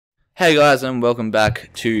Hey guys, and welcome back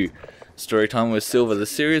to Storytime with Silver, the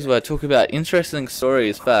series where I talk about interesting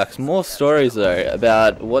stories, facts, more stories though,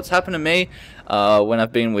 about what's happened to me when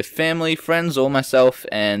I've been with family, friends, or myself,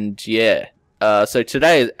 and yeah. So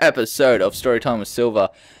today's episode of Storytime with Silver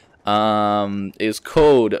is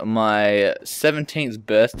called My 17th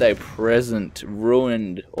Birthday Present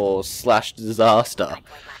Ruined or / Disaster.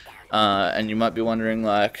 And you might be wondering,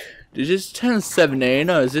 like, did you just turn 17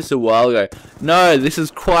 or is this a while ago? No, this is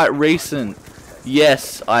quite recent.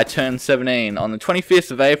 Yes, I turned 17 on the 25th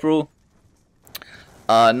of April,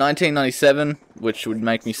 1997, which would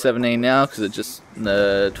make me 17 now because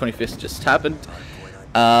the 25th just happened.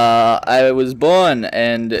 I was born,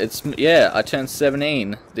 and I turned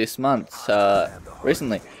 17 this month,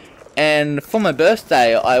 recently. And for my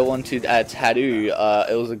birthday, I wanted a tattoo.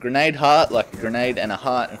 It was a grenade heart, like a grenade and a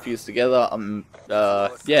heart infused together.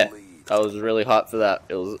 Yeah, I was really hyped for that.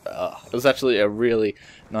 It was actually a really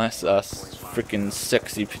nice, freaking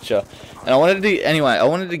sexy picture. And I wanted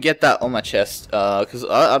to get that on my chest, because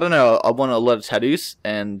I don't know, I want a lot of tattoos,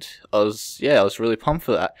 and I was really pumped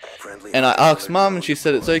for that. And I asked Mum, and she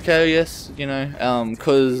said it's okay, yes, you know,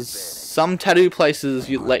 because some tattoo places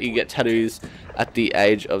let you get tattoos at the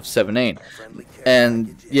age of 17.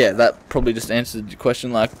 And yeah, that probably just answered the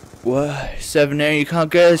question, like, what, 17, you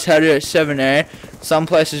can't get a tattoo at 17. Some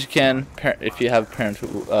places you can, if you have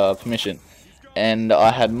parental permission. And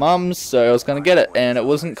I had Mum's, so I was going to get it, and it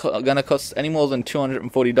wasn't going to cost any more than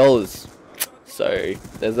 $240. So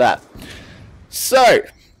there's that. So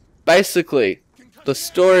basically, the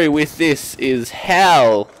story with this is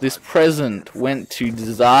how this present went to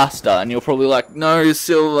disaster. And you're probably like, no,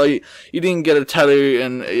 Silver, you didn't get a tattoo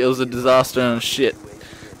and it was a disaster and shit.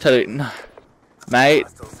 Tattoo. No. Mate,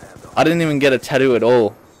 I didn't even get a tattoo at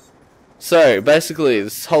all. So basically,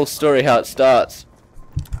 this whole story, how it starts.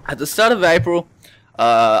 At the start of April,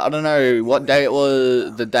 I don't know what day it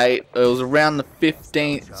was, it was around the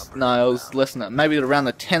 15th, no, it was less than that, maybe around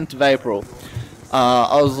the 10th of April.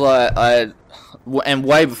 I was like, and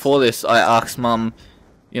way before this, I asked Mum,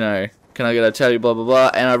 you know, can I get a tattoo, blah blah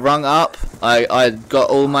blah, and I rung up, I got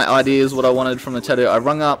all my ideas, what I wanted from the tattoo, I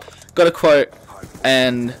rung up, got a quote,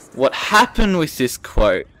 and what happened with this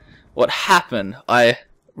quote, I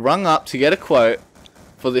rung up to get a quote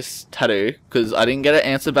for this tattoo, because I didn't get an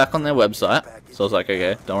answer back on their website, so I was like,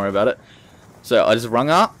 okay, don't worry about it. So I just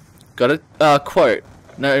rung up, got a quote.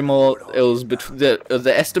 No more. It was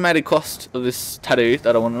the estimated cost of this tattoo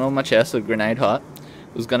that I wanted on my chest, a grenade heart,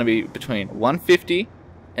 was going to be between $150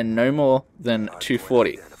 and no more than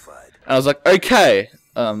 $240. And I was like, okay,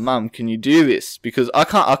 Mum, can you do this? Because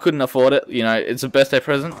I couldn't afford it. You know, it's a birthday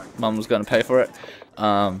present. Mum was going to pay for it.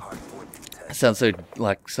 It sounds so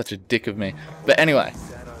like such a dick of me, but anyway.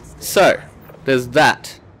 So there's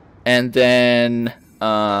that, and then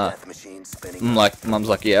Mum's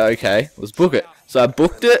like, yeah, okay, let's book it. So I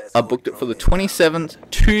booked it for the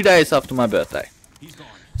 27th, 2 days after my birthday.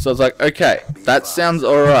 So I was like, okay, that sounds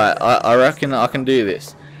alright, I reckon I can do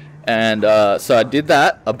this. And so I did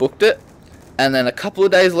that, I booked it, and then a couple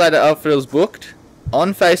of days later after it was booked,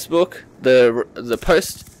 on Facebook, the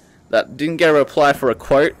post that didn't get a reply for a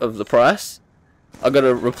quote of the price, I got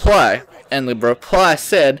a reply, and the reply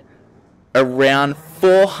said around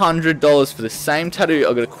 $400 for the same tattoo.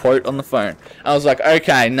 I got a quote on the phone. I was like,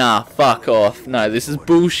 okay, nah, fuck off. No, this is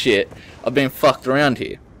bullshit. I've been fucked around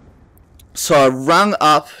here. So I rung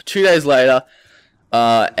up 2 days later,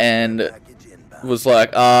 and was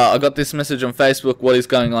like, I got this message on Facebook, what is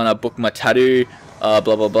going on? I booked my tattoo, blah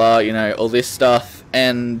blah blah, you know, all this stuff.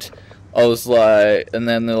 And I was like, and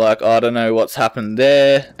then they're like, oh, I don't know what's happened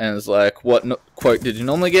there. And it's like, what quote did you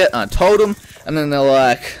normally get? And I told them, and then they're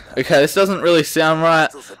like, okay, this doesn't really sound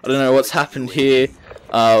right. I don't know what's happened here.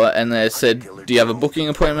 And they said, do you have a booking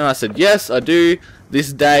appointment? I said, yes, I do.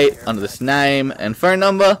 This date, under this name and phone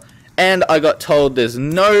number. And I got told there's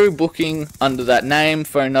no booking under that name,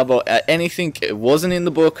 phone number, anything. It wasn't in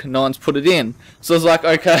the book. No one's put it in. So I was like,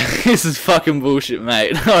 okay, this is fucking bullshit,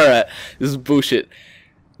 mate. Alright, this is bullshit.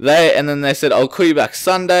 And then they said, I'll call you back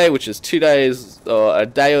Sunday, which is 2 days or a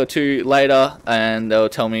day or two later, and they'll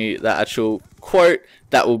tell me the actual quote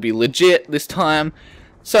that will be legit this time.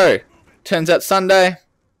 So turns out Sunday, I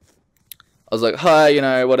was like, hi, you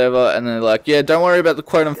know, whatever, and they're like, yeah, don't worry about the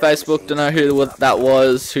quote on Facebook, don't know what that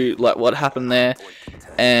was, what happened there,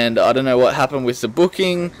 and I don't know what happened with the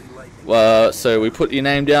booking. So we put your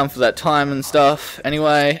name down for that time and stuff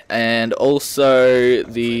anyway, and also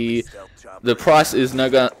the price is no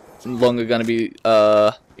longer going to be,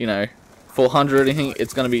 you know, 400 or anything.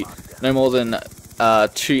 It's going to be no more than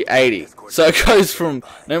 280. So it goes from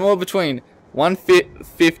no more between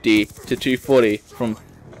 150 to 240, from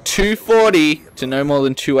 240 to no more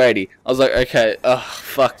than 280. I was like, okay,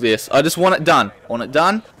 fuck this. I just want it done. I want it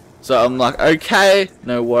done. So I'm like, okay,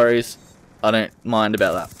 no worries. I don't mind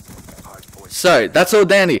about that. So that's all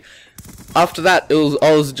dandy. After that, it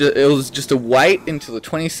was just a wait until the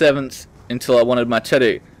 27th until I wanted my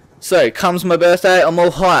tattoo. So comes my birthday, I'm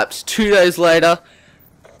all hyped. 2 days later,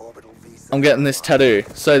 I'm getting this tattoo.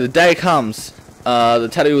 So the day comes. The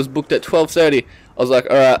tattoo was booked at 12:30. I was like,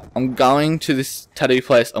 alright, I'm going to this tattoo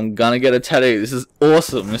place. I'm gonna get a tattoo. This is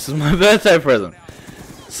awesome. This is my birthday present.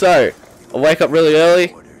 So I wake up really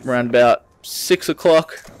early, around about 6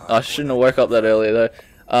 o'clock. I shouldn't have woke up that early though.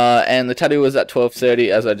 And the tattoo was at 12:30,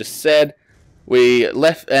 as I just said. We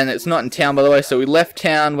left, and it's not in town by the way, so we left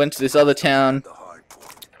town, went to this other town,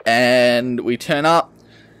 and we turn up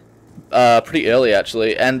pretty early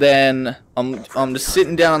actually, and then I'm just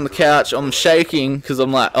sitting down on the couch. I'm shaking because I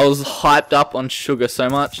was hyped up on sugar so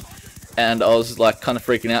much, and I was like kind of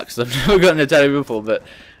freaking out because I've never gotten a tattoo before. But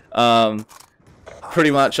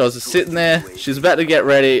pretty much I was just sitting there. She's about to get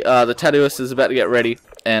ready. The tattooist is about to get ready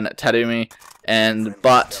and tattoo me,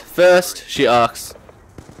 but first she asks,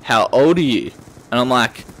 "How old are you?" And I'm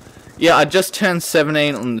like, "Yeah, I just turned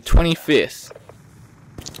 17 on the 25th."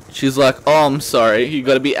 She's like, "Oh, I'm sorry, you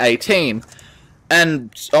gotta be 18.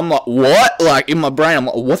 And I'm like, what? Like, in my brain, I'm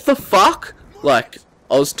like, what the fuck? Like,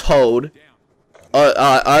 I was told,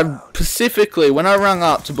 I specifically, when I rang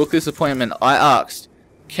up to book this appointment, I asked,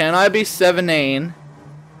 can I be 17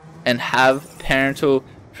 and have parental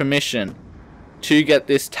permission to get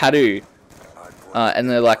this tattoo? And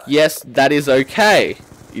they're like, yes, that is okay.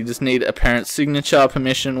 You just need a parent's signature,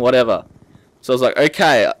 permission, whatever. So I was like,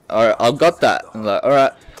 okay, alright, I've got that. I'm like,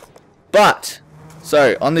 alright. But,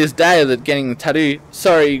 so, on this day of getting the tattoo,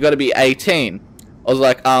 sorry, you gotta be 18. I was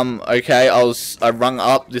like, okay, I rung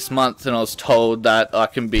up this month and I was told that I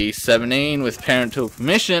can be 17 with parental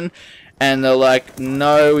permission. And they're like,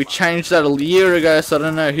 no, we changed that a year ago, so I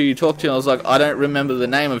don't know who you talked to. And I was like, I don't remember the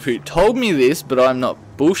name of who told me this, but I'm not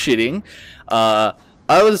bullshitting. I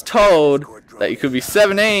was told that you could be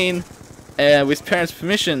 17 and with parents'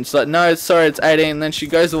 permission. So like, no, sorry, it's 18. And then she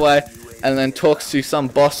goes away and then talks to some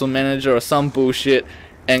boss or manager or some bullshit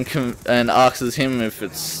and asks him if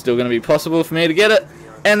it's still going to be possible for me to get it.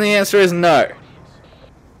 And the answer is no.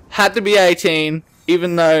 Had to be 18,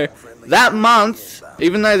 even though that month,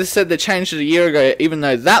 even though they said they changed it a year ago, even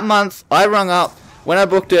though that month I rung up when I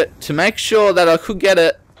booked it to make sure that I could get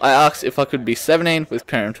it, I asked if I could be 17 with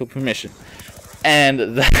parental permission.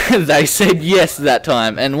 And they said yes that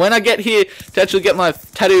time. And when I get here to actually get my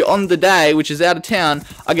tattoo on the day, which is out of town,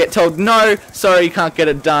 I get told, no, sorry, you can't get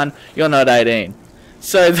it done, you're not 18.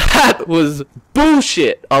 So that was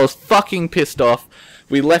bullshit. I was fucking pissed off.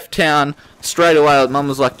 We left town straight away. Mum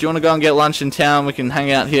was like, do you want to go and get lunch in town? We can hang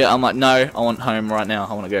out here. I'm like, no, I want home right now.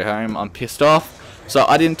 I want to go home. I'm pissed off. So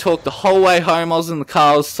I didn't talk the whole way home. I was in the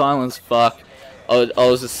car. I was silent as fuck. I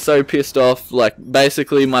was just so pissed off. Like,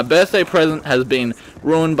 basically, my birthday present has been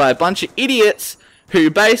ruined by a bunch of idiots who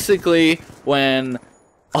basically, when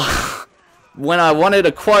I wanted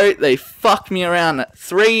a quote, they fucked me around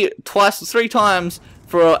three times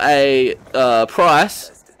for a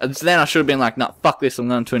price. And then I should have been like, nah, fuck this, I'm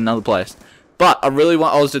going to another place. But I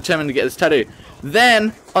was determined to get this tattoo.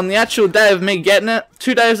 Then, on the actual day of me getting it,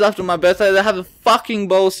 2 days after my birthday, they have the fucking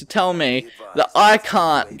balls to tell me that I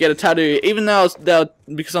can't get a tattoo, even though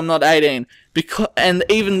because I'm not 18. And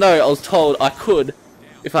even though I was told I could,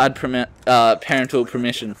 if I had parental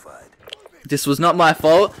permission. This was not my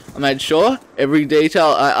fault. I made sure, every detail,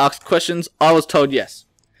 I asked questions, I was told yes.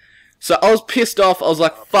 So I was pissed off. I was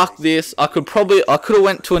like, fuck this. I could have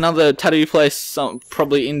went to another tattoo place,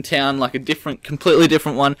 probably in town, like a completely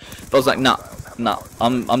different one. But I was like, nah,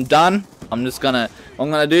 I'm done. I'm just gonna, what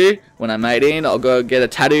I'm gonna do, when I'm 18, I'll go get a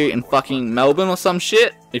tattoo in fucking Melbourne or some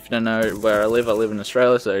shit. If you don't know where I live in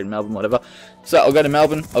Australia, so in Melbourne, whatever. So I'll go to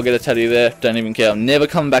Melbourne, I'll get a tattoo there, don't even care. I'm never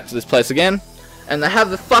coming back to this place again. And they have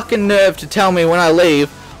the fucking nerve to tell me when I leave,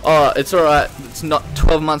 oh, it's alright, it's not,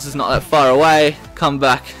 12 months is not that far away, come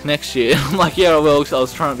back next year. I'm like, yeah, I will, because I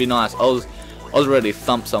was trying to be nice. I was ready to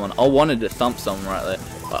thump someone. I wanted to thump someone right there.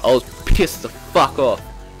 I was pissed the fuck off.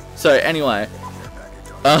 So anyway,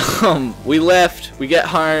 we left, we get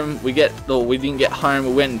home, we didn't get home,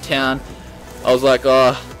 we went in town. I was like,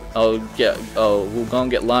 we'll go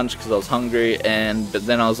and get lunch because I was hungry, but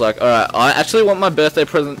then I was like, alright, I actually want my birthday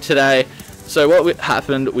present today. So what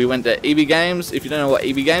happened, we went to EB Games. If you don't know what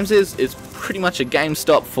EB Games is, it's pretty much a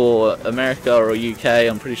GameStop for America or UK.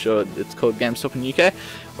 I'm pretty sure it's called GameStop in UK.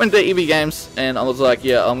 Went to EB Games and I was like,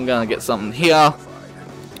 yeah, I'm gonna get something here.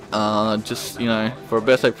 Just, you know, for a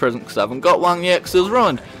birthday present because I haven't got one yet because it was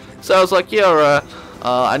ruined. So I was like, yeah, alright.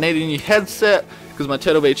 I need a new headset because my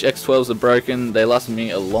Turtle Beach X12s are broken. They lasted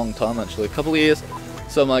me a long time, actually, a couple of years.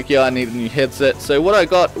 So I'm like, yeah, I need a new headset. So what I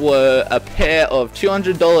got were a pair of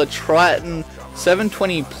 $200 Triton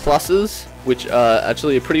 720 pluses, which are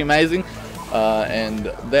actually pretty amazing. And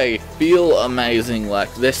they feel amazing,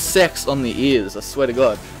 like they're sex on the ears, I swear to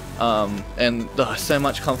God. And so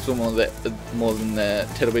much comfortable more than the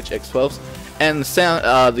Turtle Beach X12s. And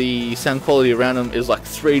the sound quality around them is like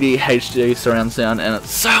 3D HD surround sound, and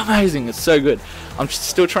it's so amazing. It's so good. I'm just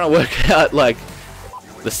still trying to work out like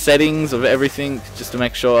the settings of everything, just to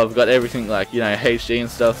make sure I've got everything like, you know, HD and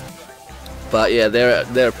stuff. But yeah,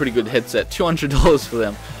 they're a pretty good headset. $200 for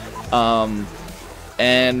them.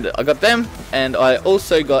 And I got them, and I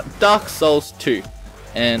also got Dark Souls 2.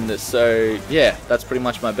 And so yeah, that's pretty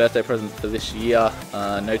much my birthday present for this year.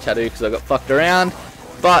 No tattoo because I got fucked around.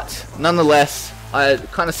 But nonetheless, I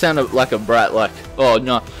kind of sounded like a brat, like, oh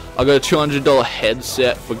no, I got a $200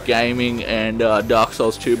 headset for gaming and Dark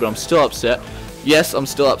Souls 2, but I'm still upset. Yes, I'm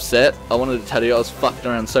still upset. I wanted a tattoo. I was fucked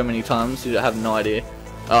around so many times, you have no idea.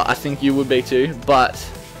 I think you would be too, but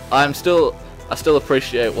I still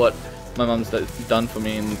appreciate what my mum's done for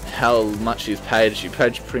me and how much she's paid. She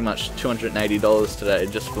paid pretty much $280 today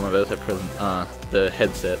just for my birthday present. The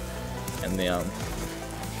headset and the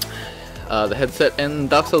headset and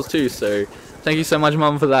Dark Souls 2. So thank you so much,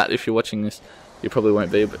 Mum, for that. If you're watching this, you probably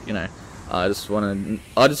won't be, but you know, I just want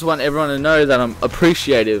everyone to know that I'm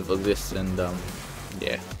appreciative of this. And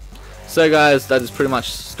yeah. So guys, that is pretty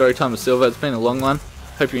much Storytime with Silver. It's been a long one.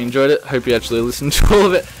 Hope you enjoyed it. Hope you actually listened to all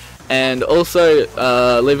of it. And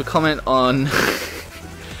also leave a comment on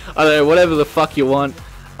I don't know, whatever the fuck you want.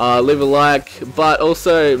 Leave a like, but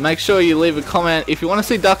also make sure you leave a comment if you want to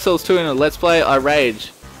see Dark Souls 2 in a Let's Play. I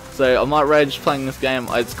rage. So I might rage playing this game.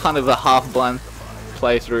 It's kind of a half-blind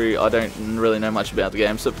playthrough. I don't really know much about the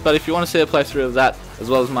game. So, but if you want to see a playthrough of that, as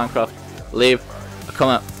well as Minecraft, leave a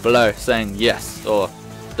comment below saying yes, or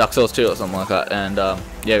Dark Souls 2 or something like that. And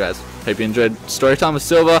yeah guys, hope you enjoyed Storytime with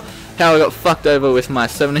Silver. How I got fucked over with my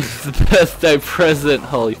 70th birthday present.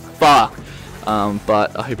 Holy fuck.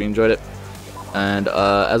 But I hope you enjoyed it. And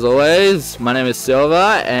as always, my name is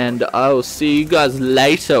Silver, and I will see you guys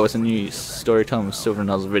later with a new Storytime with Silver and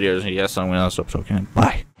other videos. Yes, I'm gonna stop talking.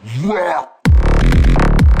 Bye.